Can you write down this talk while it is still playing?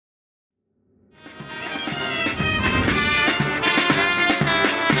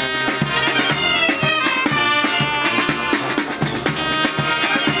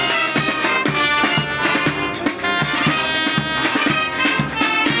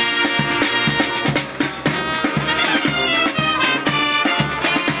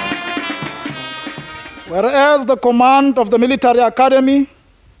Whereas the command of the military academy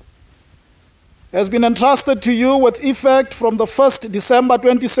has been entrusted to you with effect from the 1st December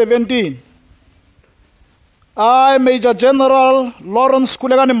 2017, I, Major General Lawrence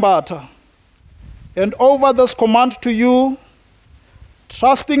Mbatha, hand over this command to you,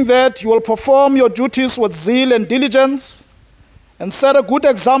 trusting that you will perform your duties with zeal and diligence and set a good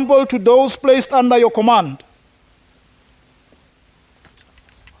example to those placed under your command.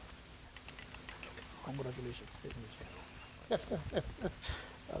 Congratulations. That's it.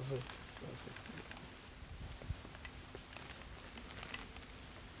 That's it.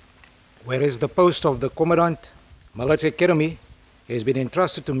 Whereas the post of the Commandant, Military Academy, has been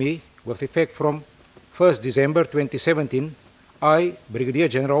entrusted to me with effect from 1st December 2017, I, Brigadier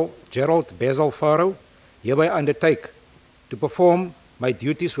General Gerald Pharo, hereby undertake to perform my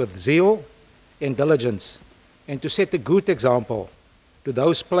duties with zeal and diligence and to set a good example to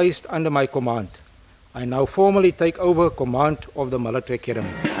those placed under my command. I now formally take over command of the Military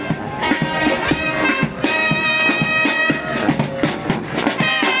Academy.